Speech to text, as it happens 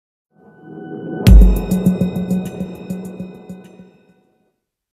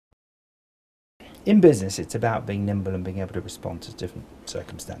in business, it's about being nimble and being able to respond to different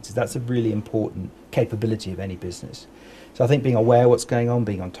circumstances. That's a really important capability of any business. So I think being aware of what's going on,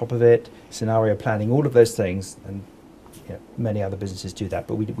 being on top of it, scenario planning, all of those things, and many other businesses do that,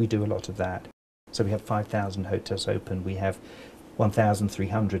 but we do a lot of that. So we have 5,000 hotels open. We have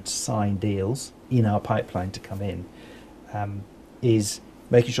 1,300 signed deals in our pipeline to come in. Is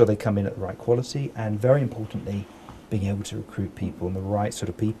making sure they come in at the right quality, and very importantly, being able to recruit people and the right sort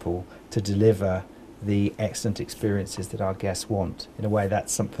of people to deliver the excellent experiences that our guests want. In a way,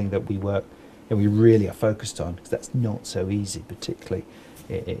 that's something that we really are focused on, because that's not so easy, particularly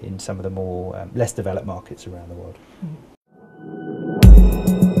in some of the more less developed markets around the world. Mm.